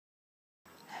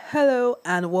Hello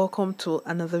and welcome to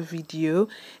another video.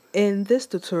 In this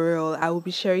tutorial I will be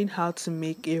sharing how to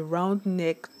make a round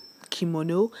neck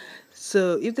kimono.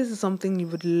 So if this is something you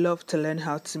would love to learn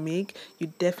how to make,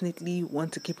 you definitely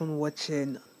want to keep on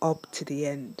watching up to the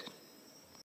end.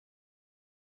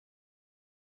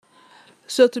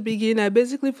 So to begin, I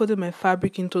basically folded my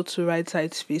fabric into two right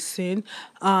sides facing,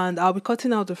 and I'll be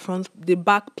cutting out the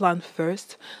back plan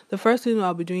first. The first thing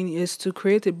I'll be doing is to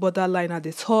create a border line at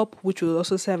the top, which will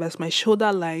also serve as my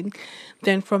shoulder line.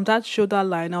 Then from that shoulder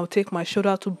line, I'll take my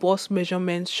shoulder to bust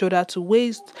measurements, shoulder to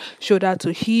waist, shoulder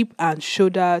to hip, and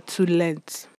shoulder to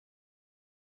length.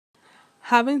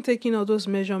 Having taken all those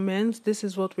measurements, this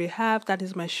is what we have. That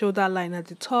is my shoulder line at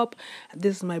the top.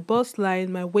 This is my bust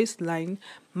line, my waistline,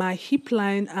 my hip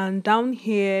line, and down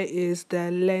here is the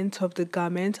length of the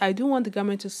garment. I do want the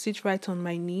garment to sit right on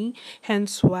my knee,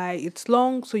 hence why it's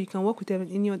long, so you can work with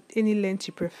any length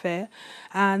you prefer.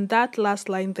 And that last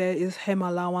line there is hem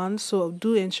allowance, so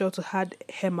do ensure to add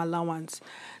hem allowance.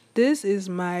 This is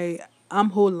my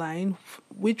armhole line,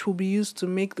 which will be used to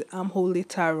make the armhole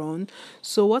later on.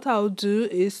 So what I'll do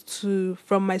is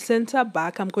from my center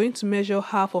back, I'm going to measure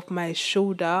half of my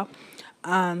shoulder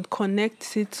and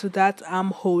connect it to that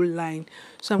armhole line.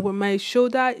 So my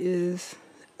shoulder is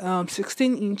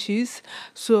 16 inches,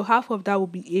 so half of that will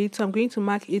be 8. So I'm going to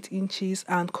mark 8 inches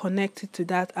and connect it to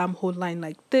that armhole line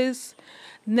like this.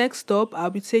 Next up, I'll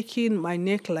be taking my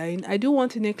neckline. I do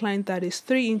want a neckline that is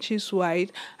 3 inches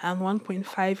wide and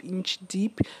 1.5 inch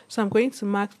deep. So I'm going to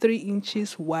mark 3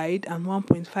 inches wide and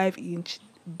 1.5 inch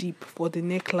deep for the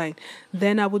neckline.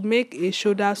 Then I would make a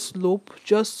shoulder slope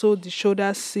just so the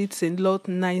shoulder sits a lot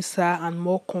nicer and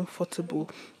more comfortable.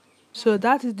 So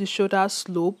that is the shoulder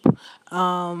slope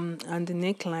and the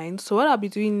neckline. So what I'll be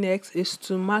doing next is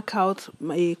to mark out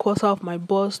a quarter of my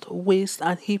bust, waist,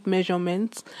 and hip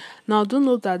measurements. Now do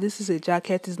note that this is a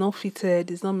jacket, it's not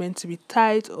fitted, it's not meant to be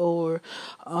tight or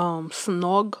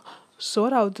snug. So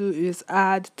what I'll do is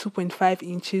add 2.5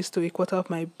 inches to a quarter of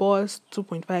my bust,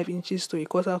 2.5 inches to a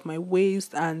quarter of my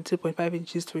waist, and 2.5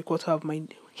 inches to a quarter of my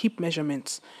hip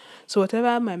measurements. So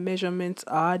whatever my measurements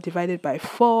are divided by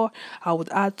 4, I would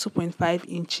add 2.5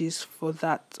 inches for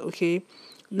that, okay?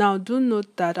 Now do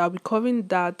note that I'll be covering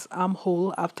that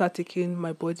armhole after taking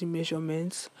my body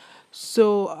measurements.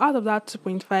 So out of that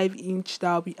 2.5 inch that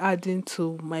I'll be adding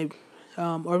to my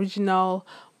original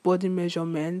body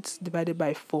measurements divided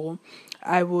by 4,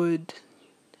 I would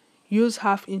use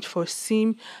half inch for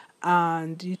seam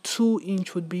and the 2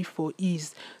 inch would be for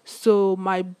ease. So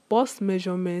my bust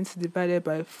measurements divided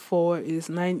by 4 is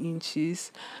 9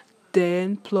 inches,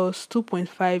 then plus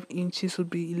 2.5 inches would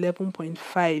be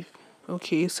 11.5.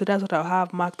 Okay, so that's what I'll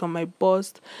have marked on my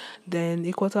bust. Then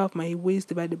a quarter of my waist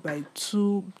divided by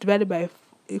 2 divided by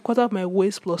a quarter of my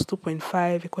waist plus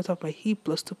 2.5, a quarter of my hip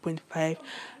plus 2.5,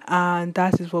 and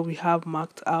that is what we have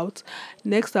marked out.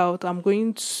 Next out, I'm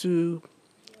going to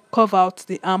carve out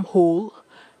the armhole,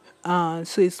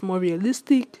 so it's more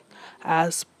realistic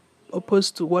as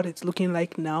opposed to what it's looking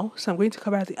like now. So I'm going to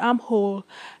cover out the armhole,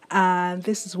 and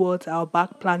this is what our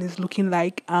back plan is looking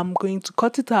like. I'm going to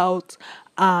cut it out,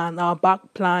 and our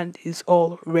back plan is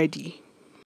all ready.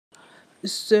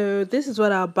 So this is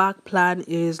what our back plan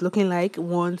is looking like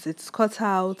once it's cut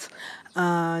out,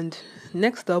 and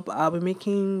next up I'll be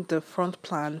making the front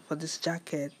plan for this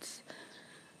jacket.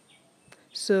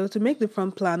 So to make the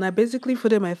front plan, I basically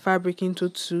folded my fabric into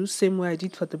two, same way I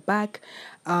did for the back,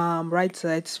 right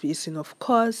sides facing, of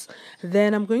course.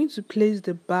 Then I'm going to place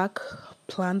the back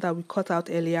plan that we cut out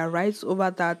earlier right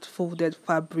over that folded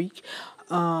fabric,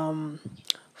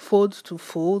 fold to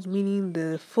fold, meaning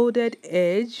the folded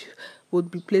edge would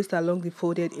be placed along the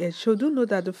folded edge. So do know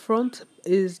that the front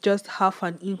is just half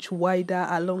an inch wider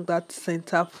along that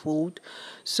center fold.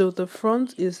 So the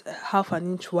front is half an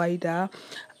inch wider,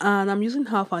 and I'm using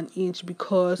half an inch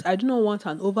because I do not want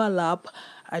an overlap.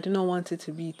 I do not want it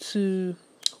to be too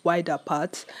wide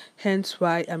apart, hence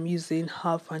why I'm using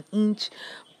half an inch.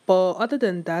 But other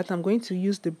than that, I'm going to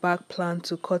use the back plan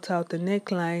to cut out the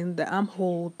neckline, the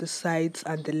armhole, the sides,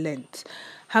 and the length.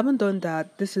 Haven't done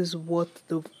that. This is what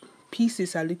the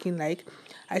pieces are looking like.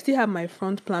 I still have my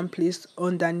front plan placed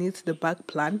underneath the back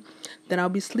plan. Then I'll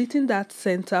be slitting that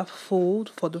center fold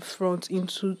for the front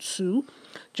into two,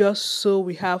 just so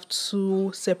we have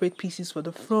two separate pieces for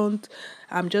the front.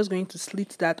 I'm just going to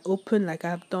slit that open like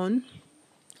I've done,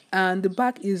 and the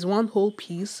back is one whole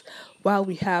piece while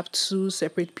we have two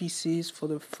separate pieces for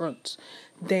the front.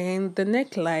 Then the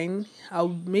neckline, I'll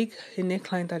make a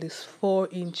neckline that is 4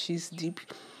 inches deep.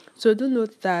 So do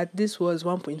note that this was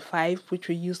 1.5, which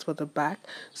we used for the back.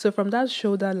 So from that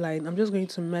shoulder line, I'm just going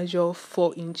to measure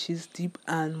 4 inches deep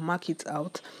and mark it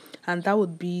out. And that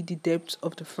would be the depth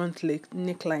of the front leg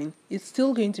neckline. It's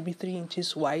still going to be 3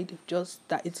 inches wide, just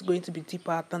that it's going to be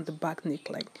deeper than the back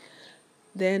neckline.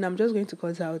 Then I'm just going to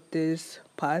cut out this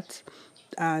part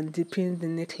and deepen the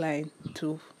neckline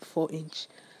to 4 inch.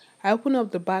 I open up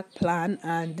the back plan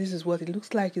and this is what it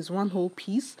looks like. It's one whole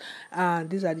piece and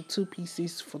these are the 2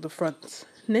 pieces for the front.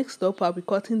 Next up, I'll be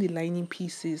cutting the lining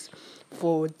pieces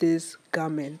for this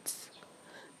garment.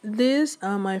 These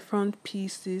are my front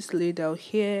pieces laid out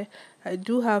here. I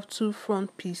do have 2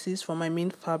 front pieces for my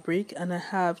main fabric and I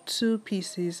have 2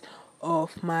 pieces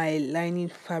of my lining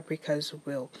fabric as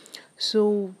well.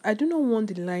 So I do not want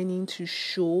the lining to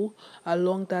show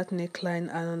along that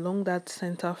neckline and along that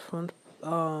center front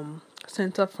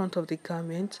of the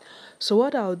garment. So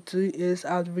what I'll do is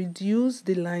I'll reduce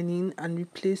the lining and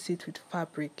replace it with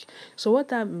fabric. So what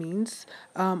that means,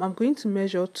 I'm going to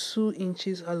measure 2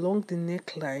 inches along the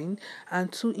neckline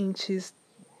and 2 inches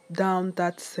down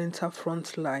that center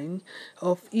front line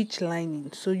of each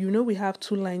lining. So we have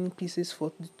 2 lining pieces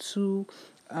for the 2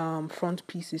 front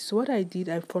pieces. So what I did,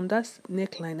 from that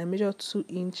neckline I measured 2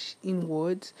 inch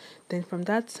inwards, then from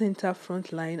that center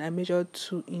front line I measured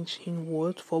 2 inch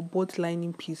inward for both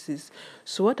lining pieces.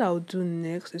 So what I'll do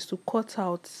next is to cut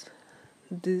out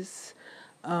this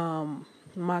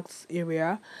marked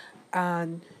area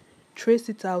and trace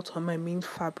it out on my main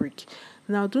fabric.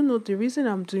 Now do note the reason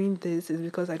I'm doing this is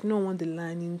because I don't want the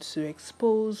lining to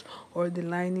expose or the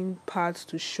lining parts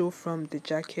to show from the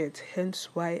jacket, hence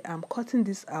why I'm cutting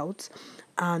this out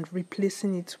and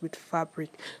replacing it with fabric.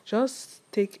 Just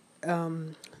take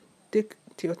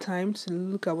your time to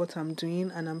look at what I'm doing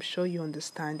and I'm sure you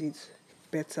understand it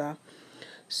better.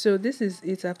 So this is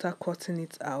it after cutting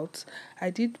it out. I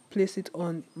did place it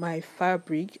on my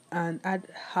fabric and add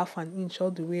half an inch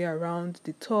all the way around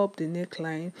the top, the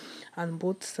neckline and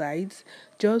both sides,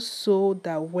 just so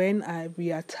that when I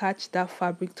reattach that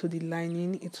fabric to the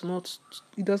lining, it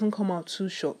doesn't come out too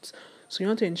short. So you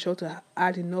want to ensure to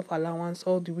add enough allowance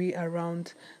all the way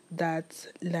around that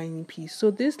lining piece.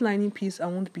 So this lining piece I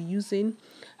won't be using.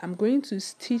 I'm going to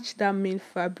stitch that main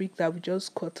fabric that we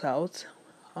just cut out.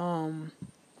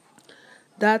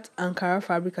 That Ankara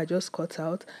fabric I just cut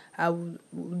out, I will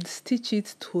stitch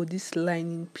it to this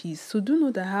lining piece. So do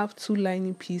note that I have 2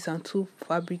 lining pieces and 2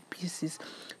 fabric pieces.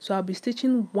 So I'll be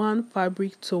stitching 1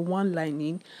 fabric to 1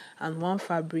 lining and 1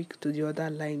 fabric to the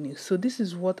other lining. So this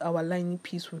is what our lining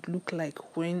piece would look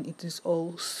like when it is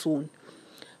all sewn.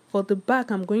 For the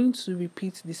back, I'm going to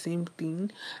repeat the same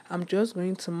thing. I'm just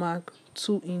going to mark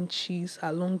 2 inches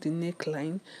along the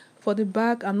neckline. For the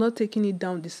back, I'm not taking it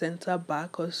down the center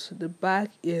back because the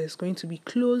back is going to be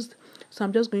closed. So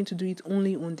I'm just going to do it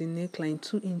only on the neckline,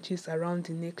 2 inches around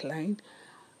the neckline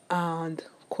and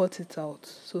cut it out.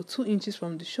 So 2 inches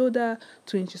from the shoulder,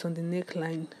 2 inches on the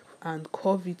neckline and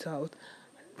curve it out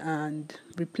and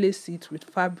replace it with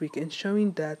fabric,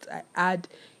 ensuring that I add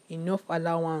enough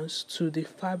allowance to the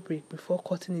fabric before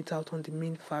cutting it out on the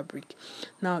main fabric.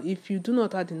 Now, if you do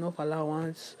not add enough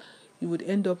allowance, you would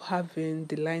end up having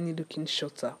the lining looking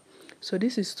shorter. So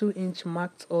this is 2 inch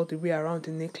marked all the way around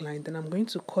the neckline. Then I'm going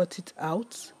to cut it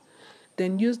out.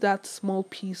 Then use that small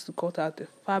piece to cut out the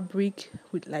fabric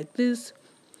with like this,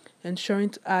 ensuring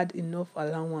to add enough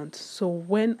allowance. So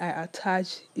when I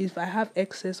attach, if I have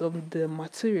excess of the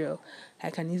material, I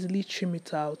can easily trim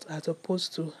it out as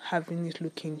opposed to having it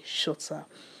looking shorter.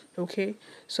 Okay,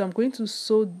 so I'm going to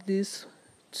sew this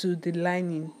to the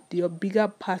lining, the bigger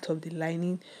part of the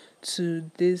lining, to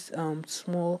this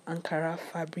small Ankara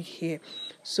fabric here.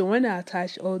 So when I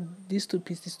attach all these 2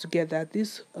 pieces together,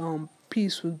 this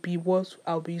piece will be what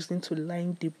I'll be using to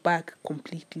line the back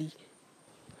completely.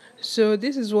 So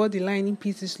this is what the lining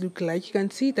pieces look like. You can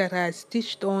see that I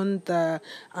stitched on the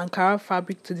Ankara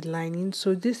fabric to the lining.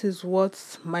 So this is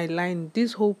what my line,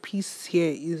 this whole piece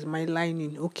here is my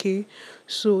lining. Okay,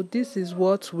 so this is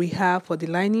what we have for the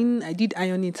lining. I did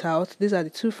iron it out. These are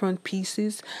the 2 front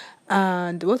pieces,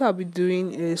 and what I'll be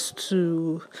doing is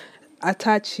to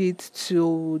attach it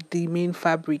to the main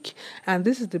fabric. And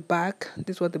this is the back.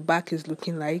 This is what the back is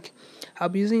looking like. I'll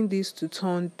be using this to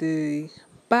turn the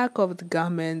back of the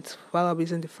garment, while I'll be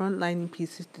using the front lining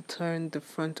pieces to turn the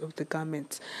front of the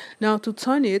garment. Now to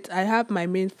turn it, I have my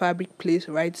main fabric placed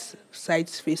right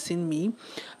sides facing me,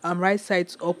 right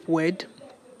sides upward.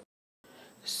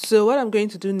 So what I'm going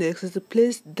to do next is to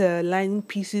place the lining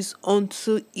pieces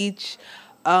onto each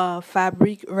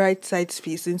fabric right sides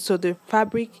facing. So the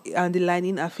fabric and the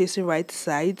lining are facing right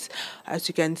sides. As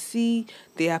you can see,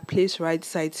 they are placed right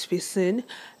sides facing.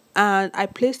 and I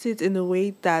placed it in a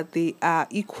way that they are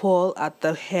equal at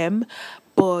the hem,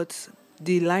 but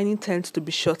the lining tends to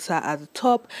be shorter at the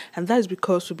top, and that is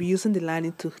because we'll be using the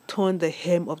lining to turn the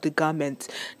hem of the garment.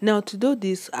 Now, to do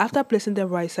this, after placing them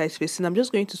right sides facing, I'm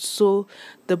just going to sew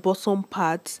the bottom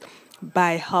parts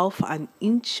by 1/2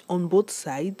 inch on both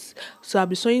sides. So I'll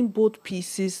be sewing both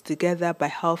pieces together by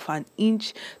 1/2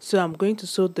 inch. So I'm going to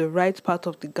sew the right part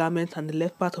of the garment and the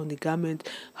left part of the garment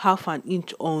 1/2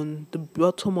 inch on the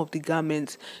bottom of the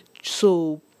garment.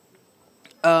 So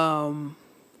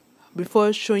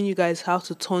before showing you guys how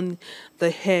to turn the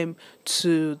hem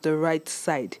to the right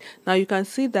side, now you can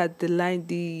see that the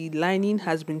lining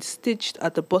has been stitched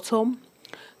at the bottom.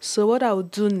 So what I will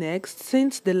do next,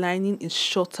 since the lining is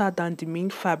shorter than the main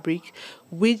fabric,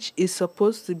 which is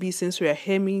supposed to be, since we are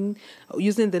hemming,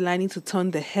 using the lining to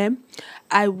turn the hem,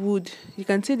 you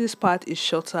can see this part is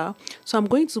shorter. So I'm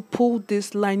going to pull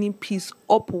this lining piece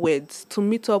upwards to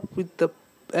meet up with the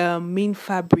main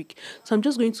fabric. So I'm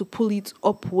just going to pull it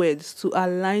upwards to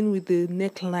align with the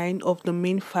neckline of the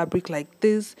main fabric like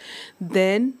this.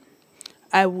 Then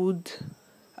I would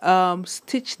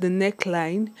stitch the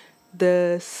neckline,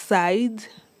 the side,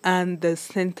 and the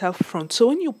center front. So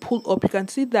when you pull up, you can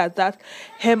see that that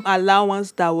hem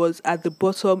allowance that was at the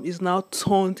bottom is now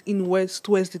turned inwards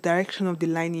towards the direction of the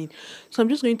lining. So I'm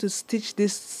just going to stitch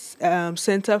this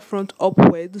center front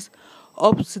upwards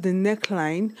up to the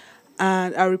neckline,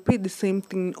 and I repeat the same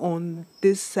thing on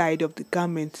this side of the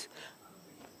garment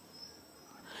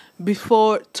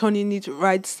before turning it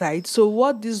right side. So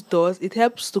what this does, it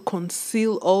helps to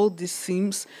conceal all the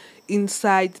seams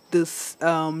inside this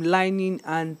lining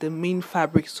and the main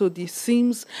fabric, so the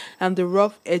seams and the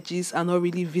rough edges are not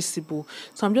really visible.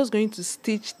 So I'm just going to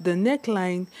stitch the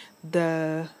neckline,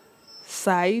 the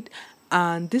side,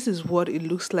 and this is what it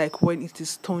looks like when it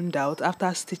is turned out.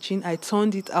 After stitching, I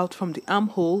turned it out from the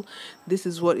armhole. This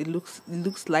is what it looks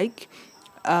like.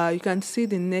 You can see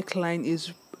the neckline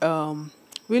is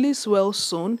really well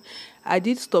sewn. I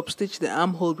did stop stitch the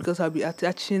armhole because I'll be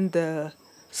attaching the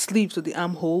sleeve to the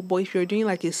armhole, but if you're doing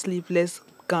like a sleeveless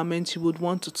garment, you would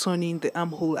want to turn in the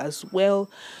armhole as well.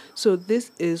 So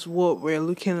this is what we're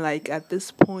looking like at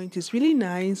this point. It's really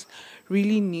nice,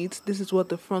 really neat. This is what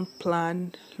the front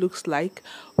plan looks like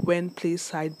when placed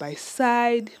side by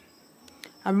side.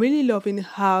 I'm really loving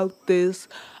how this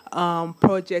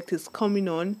project is coming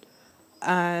on,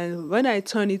 and when I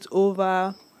turn it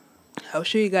over, I'll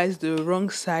show you guys the wrong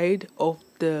side of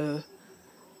the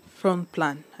front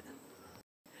plan.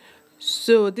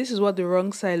 So this is what the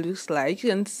wrong side looks like.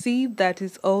 You can see that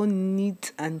it's all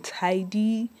neat and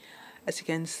tidy. As you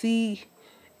can see,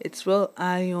 it's well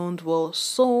ironed, well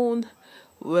sewn,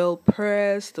 well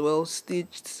pressed, well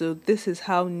stitched. So this is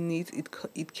how neat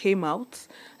it came out.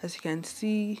 As you can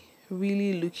see,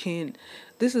 really looking,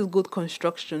 this is good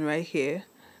construction right here.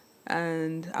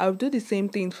 And I'll do the same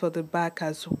thing for the back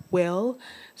as well.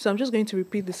 So I'm just going to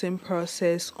repeat the same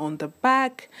process on the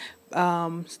back.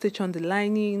 Stitch on the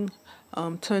lining,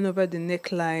 turn over the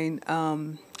neckline,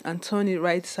 and turn it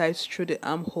right sides through the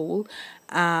armhole,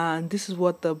 and this is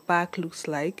what the back looks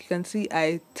like. You can see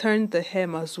I turned the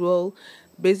hem as well,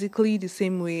 basically the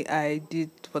same way I did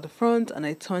for the front, and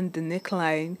I turned the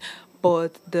neckline,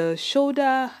 but the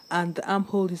shoulder and the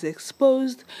armhole is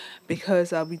exposed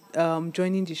because I'll be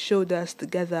joining the shoulders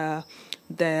together.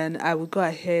 Then I will go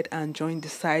ahead and join the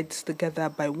sides together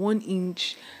by 1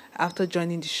 inch. After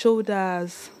joining the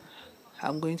shoulders,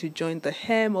 I'm going to join the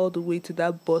hem all the way to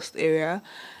that bust area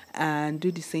and do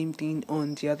the same thing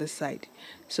on the other side.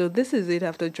 So this is it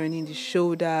after joining the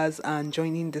shoulders and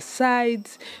joining the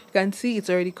sides. You can see it's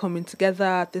already coming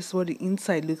together. This is what the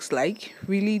inside looks like.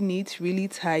 Really neat, really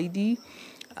tidy.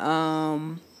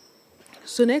 So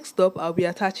next up, I'll be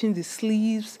attaching the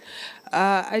sleeves.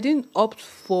 I didn't opt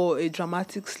for a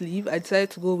dramatic sleeve. I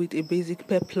decided to go with a basic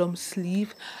peplum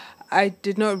sleeve. I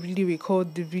did not really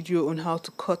record the video on how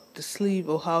to cut the sleeve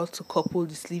or how to couple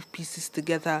the sleeve pieces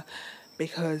together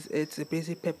because it's a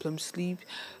basic peplum sleeve.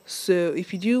 So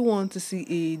if you do want to see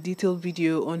a detailed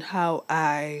video on how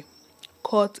I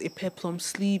cut a peplum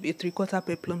sleeve, a 3/4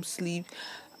 peplum sleeve,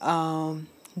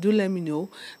 do let me know.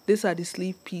 These are the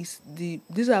sleeve piece.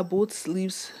 These are both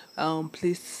sleeves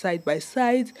placed side by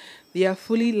side. They are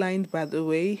fully lined, by the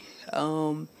way.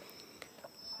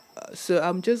 So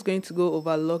I'm just going to go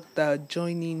overlock the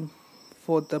joining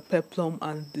for the peplum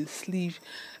and the sleeve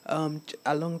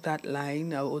along that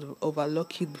line. I would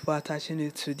overlock it before attaching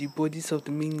it to the bodies of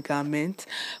the main garment.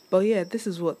 But yeah, this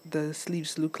is what the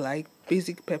sleeves look like,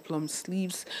 basic peplum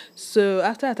sleeves. So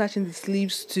after attaching the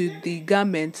sleeves to the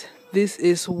garment, this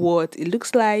is what it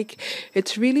looks like.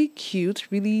 It's really cute,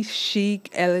 really chic,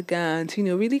 elegant,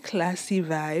 really classy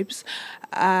vibes.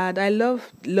 And I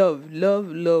love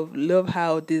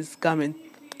how this garment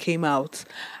came out.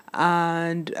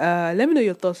 And let me know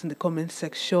your thoughts in the comment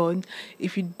section.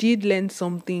 If you did learn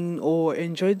something or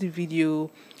enjoyed the video,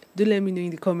 do let me know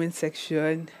in the comment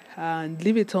section and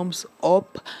leave a thumbs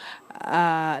up,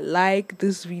 like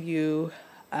this video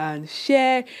and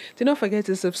share. Do not forget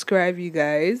to subscribe, you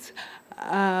guys.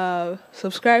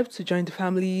 Subscribe to join the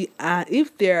family, and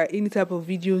if there are any type of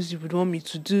videos you would want me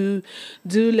to do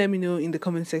let me know in the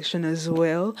comment section as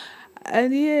well.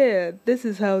 And yeah, this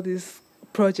is how this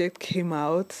project came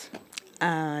out.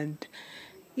 And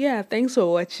yeah, thanks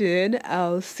for watching.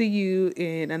 I'll see you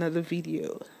in another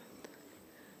video.